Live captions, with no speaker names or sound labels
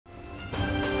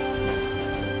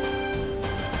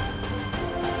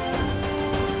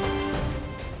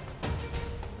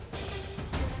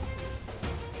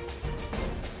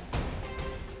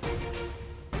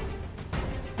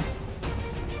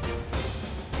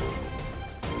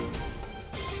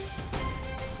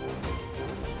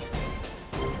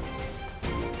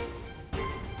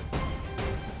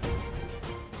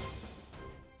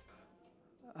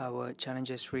our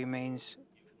challenges remains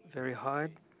very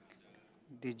hard.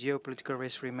 The geopolitical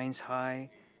risk remains high,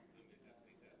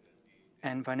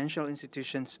 and financial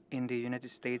institutions in the United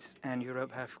States and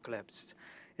Europe have collapsed.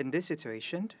 In this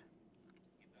situation,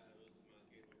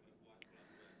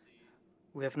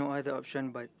 we have no other option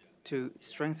but to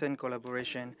strengthen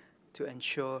collaboration to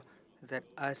ensure that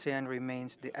ASEAN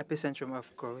remains the epicentrum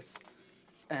of growth,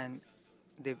 and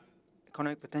the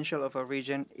economic potential of our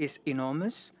region is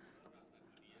enormous.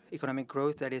 Economic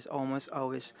growth that is almost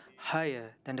always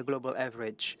higher than the global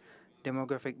average,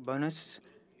 demographic bonus,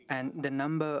 and the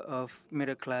number of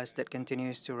middle class that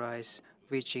continues to rise,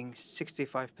 reaching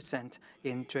 65%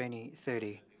 in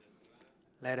 2030.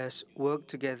 Let us work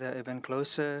together even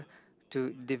closer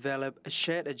to develop a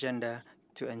shared agenda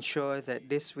to ensure that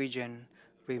this region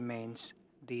remains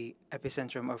the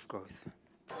epicentrum of growth.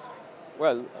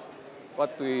 Well,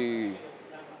 what we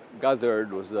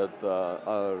gathered was that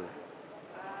our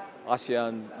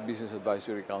ASEAN Business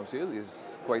Advisory Council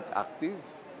is quite active,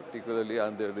 particularly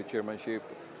under the chairmanship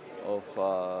of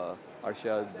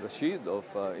Arsyad Rashid of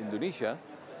Indonesia,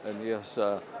 and he has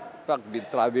in fact been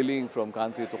traveling from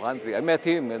country to country. I met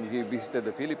him when he visited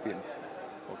the Philippines.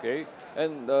 Okay,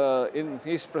 and in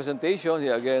his presentation, he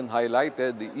again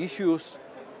highlighted the issues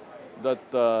that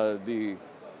the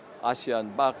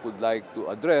ASEAN-BAC would like to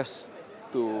address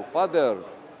to further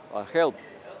help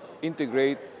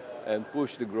integrate and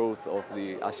push the growth of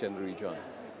the ASEAN region.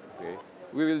 Okay.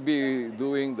 We will be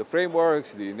doing the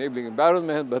frameworks, the enabling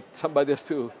environment, but somebody has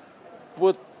to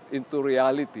put into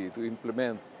reality to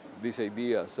implement this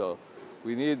idea. So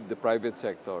we need the private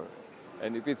sector.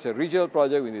 And if it's a regional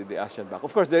project, we need the ASEAN-BAC.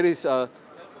 Of course, there is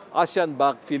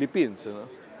ASEAN-BAC Philippines,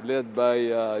 led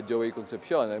by Joey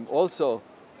Concepcion. I'm also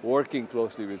working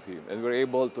closely with him, and we're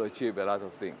able to achieve a lot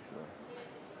of things.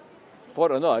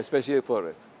 Especially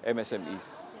for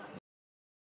MSMEs.